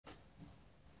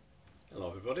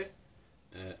everybody.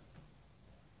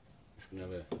 Just going to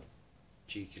have a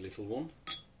cheeky little one.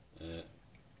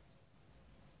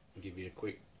 Give you a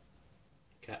quick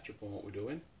catch up on what we're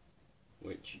doing,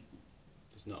 which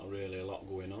there's not really a lot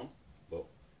going on, but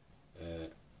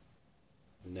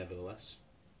nevertheless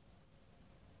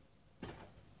I'll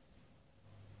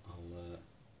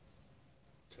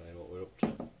tell you what we're up to.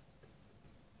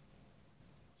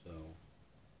 So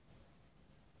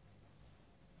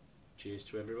cheers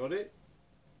to everybody.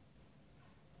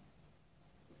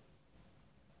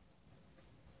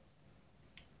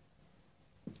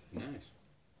 Nice.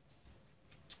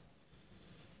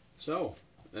 So,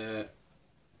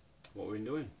 what we've been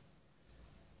doing?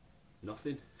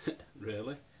 Nothing,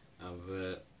 really.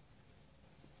 I've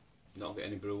not got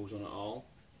any brews on at all.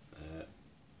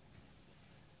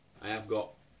 I have got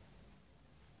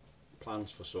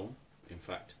plans for some. In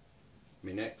fact,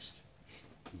 my next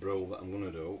brew that I'm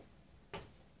going to do,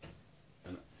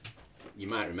 and you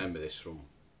might remember this from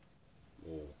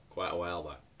quite a while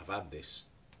back. I've had this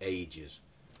ages,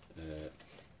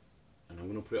 and I'm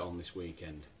going to put it on this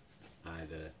weekend.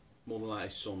 Either more than likely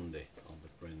Sunday I'll be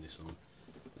putting this on,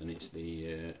 and it's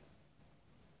the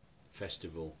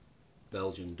Festival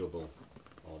Belgian Double,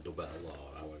 or Double,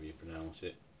 or however you pronounce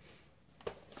it,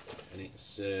 and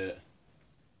it's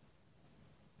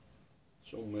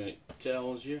somewhere it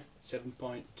tells you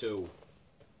 7.2.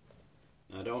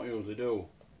 I don't usually do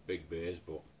big beers,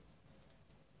 but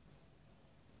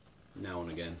now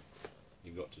and again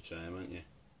you've got to try them, haven't you?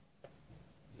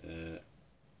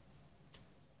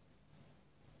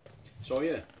 So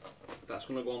yeah, that's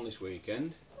going to go on this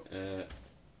weekend.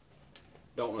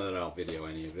 Don't know that I'll video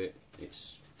any of it.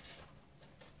 It's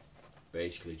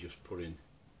basically just putting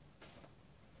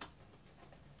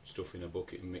stuff in a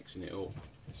bucket and mixing it up.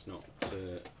 It's not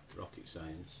rocket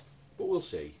science, but we'll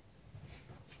see.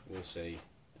 We'll see.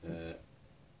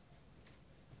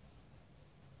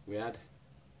 We had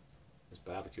this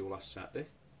barbecue last Saturday,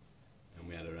 and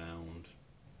we had around,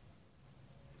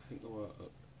 I think there were,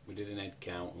 we did an head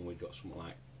count and we'd got something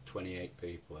like 28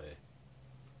 people here,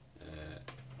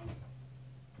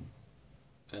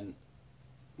 and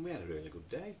we had a really good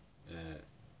day.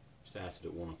 Started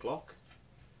at 1 o'clock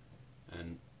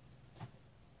and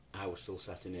I was still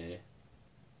sat in here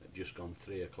at just gone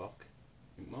 3 o'clock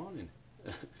in the morning.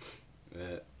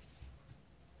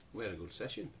 We had a good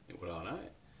session. It was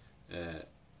alright.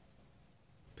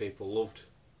 People loved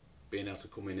being able to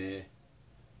come in here,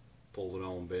 pull their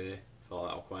own beer. Thought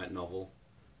that was quite novel.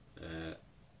 I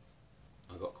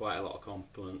got quite a lot of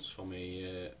compliments for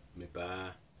me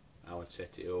bar, how I'd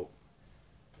set it up,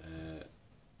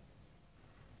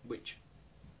 which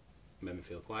made me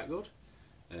feel quite good.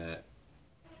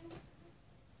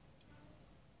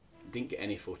 Didn't get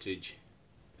any footage.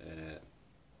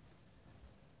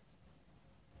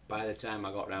 By the time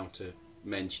I got round to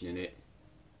mentioning it,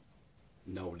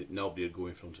 nobody would go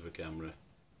in front of a camera,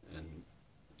 and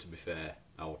to be fair,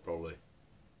 I would probably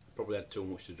had too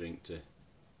much to drink to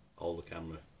hold the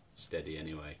camera steady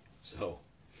anyway. So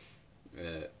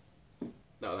that,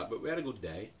 but we had a good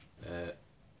day.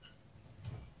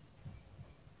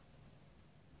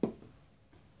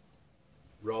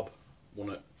 Rob, one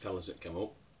of the fellas that came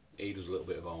up, he does a little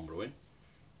bit of home brewing,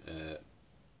 and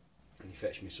he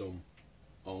fetched me some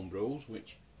home brews,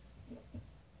 which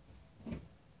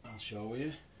I'll show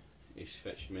you. He's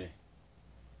fetched me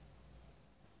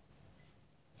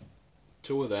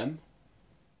 2 of them,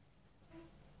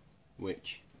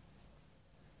 which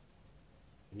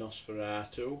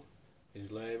Nosferatu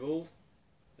is labelled,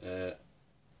 a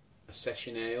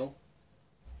session ale,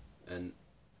 and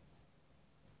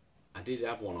I did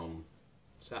have one on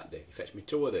Saturday. He fetched me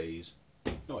 2 of these.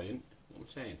 No, he didn't. What am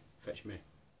I saying? He fetched me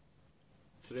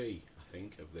 3, I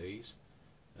think, of these.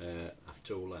 I've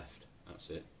 2 left. That's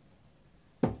it.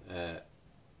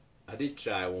 I did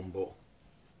try one, but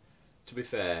to be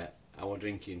fair, I was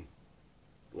drinking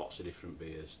lots of different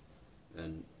beers,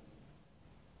 and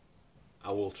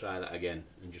I will try that again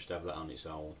and just have that on its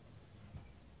own,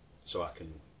 so I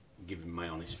can give him my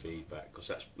honest feedback, because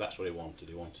that's what he wanted.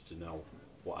 He wanted to know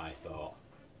what I thought,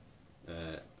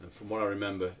 and from what I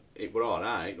remember, it were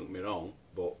alright, don't get me wrong,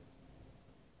 but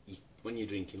when you're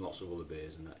drinking lots of other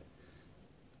beers and that,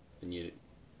 and you're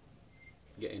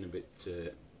getting a bit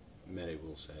merry,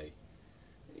 we'll say,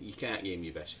 you can't give him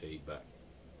your best feedback.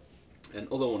 And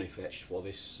other one he fetched for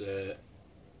this,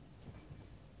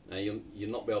 now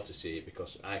you'll not be able to see it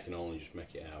because I can only just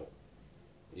make it out.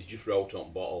 It's just wrote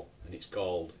on bottle, and it's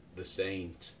called The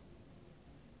Saint,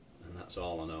 and that's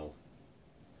all I know.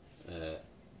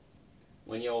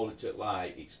 When you hold it to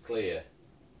light, it's clear.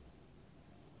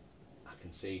 I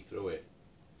can see through it.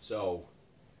 So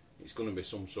it's going to be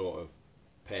some sort of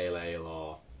pale ale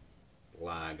or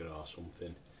lager or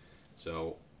something.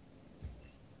 So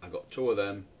I got two of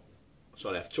them.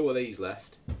 Sorry, I have two of these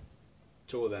left,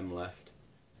 two of them left,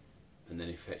 and then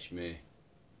he fetched me,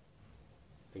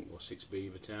 I think it was 6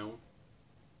 Beavertown,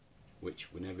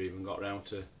 which we never even got round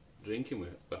to drinking.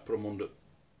 I put them under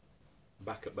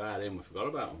back at bar in, we forgot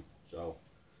about them. So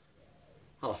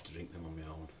I'll have to drink them on my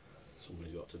own.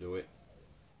 Somebody's got to do it.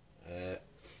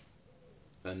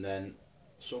 And then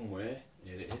somewhere,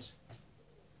 here it is,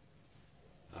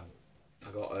 I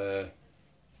got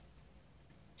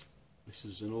this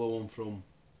is another one from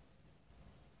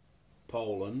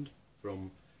Poland,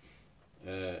 from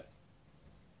it's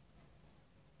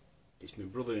my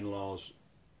brother-in-law's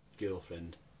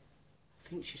girlfriend. I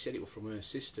think she said it was from her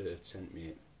sister had sent me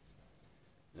it,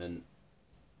 and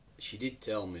she did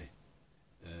tell me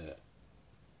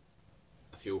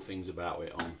a few things about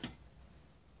it on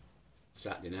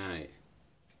Saturday night.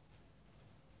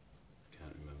 I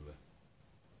can't remember.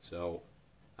 So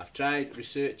I've tried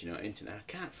researching on the internet,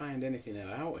 I can't find anything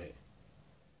about it.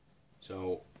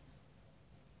 So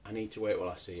I need to wait while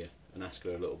I see her and ask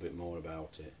her a little bit more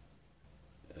about it.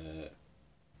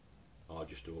 Or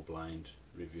just do a blind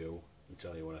review and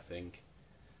tell you what I think.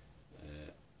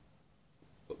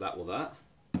 But that was that.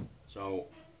 So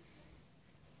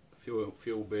a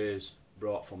few beers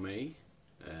brought for me.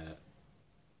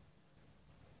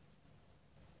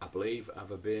 I believe I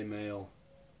have a beer mail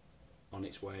on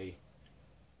its way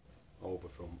over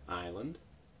from Ireland,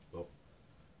 but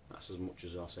that's as much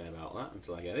as I'll say about that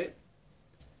until I get it.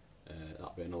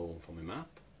 That'll be another one for my map.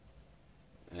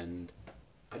 And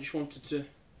I just wanted to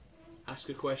ask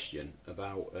a question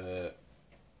about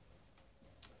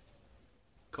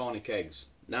corny kegs.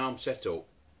 Now I'm set up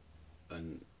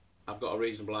and I've got a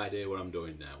reasonable idea what I'm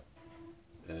doing now.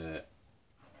 I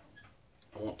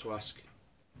want to ask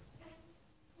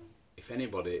if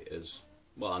anybody has,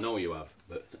 well, I know you have,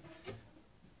 but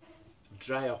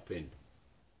dry hopping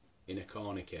in a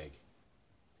corny keg,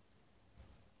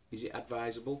 is it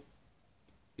advisable?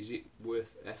 Is it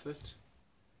worth effort?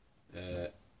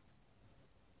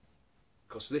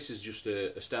 Because this is just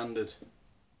a standard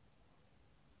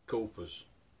Cooper's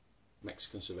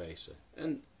Mexican Cerveza,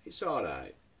 and it's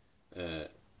alright. It's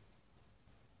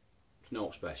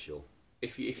not special.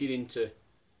 If you're into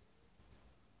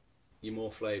your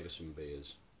more flavoursome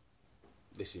beers,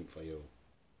 this isn't for you.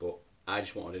 But I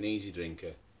just wanted an easy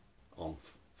drinker on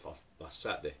for last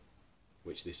Saturday,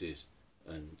 which this is,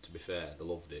 and to be fair, they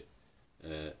loved it.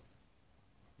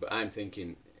 But I'm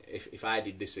thinking, if I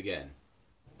did this again,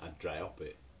 I'd dry hop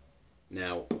it.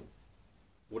 Now,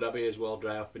 would I be as well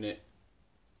dry hopping it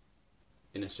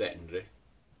in a secondary,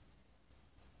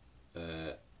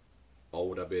 or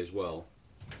would I be as well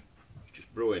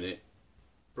just brewing it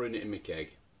in my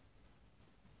keg,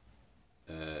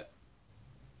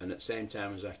 and at the same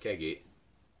time as I keg it,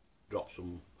 drop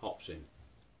some hops in,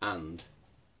 and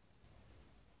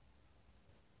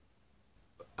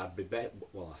I'd be better.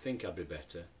 Well, I think I'd be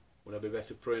better. Would I be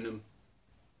better putting them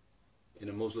in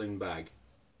a muslin bag,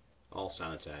 all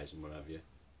sanitised and what have you,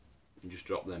 and just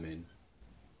drop them in,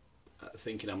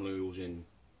 thinking I'm using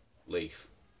leaf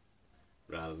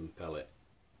rather than pellet,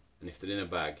 and if they're in a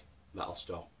bag, that'll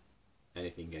stop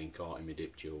anything getting caught in my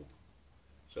dip tube.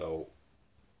 So,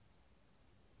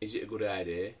 is it a good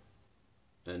idea?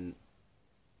 And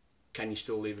can you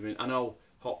still leave them in? I know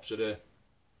hops are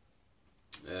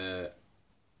a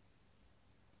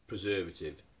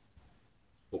preservative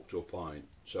up to a point,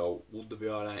 so would they be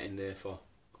alright in there for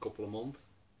a couple of months?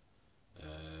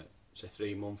 Say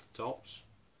 3 months tops?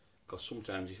 Because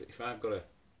sometimes if I've got a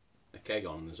keg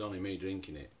on and there's only me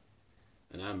drinking it,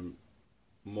 and I'm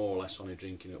more or less only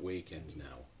drinking at weekends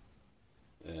now,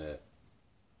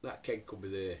 that keg could be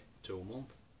there 2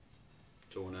 months,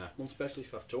 2.5 months, especially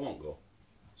if I have two on go.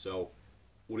 So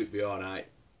would it be alright,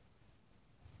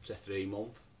 say 3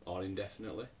 months or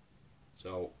indefinitely?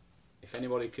 So if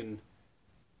anybody can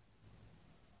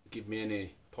give me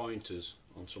any pointers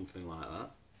on something like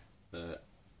that,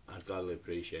 I'd gladly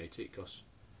appreciate it, because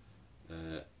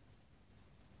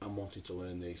I'm wanting to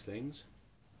learn these things.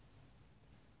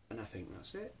 And I think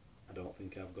that's it. I don't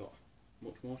think I've got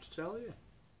much more to tell you.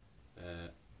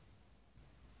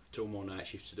 2 more night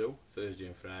shifts to do, Thursday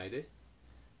and Friday,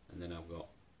 and then I've got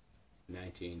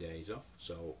 19 days off,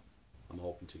 so I'm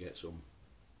hoping to get some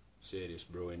serious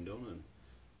brewing done and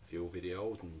a few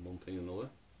videos and one thing and another.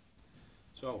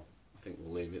 So I think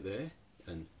we'll leave it there,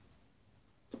 and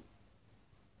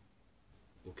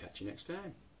we'll catch you next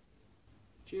time.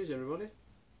 Cheers everybody.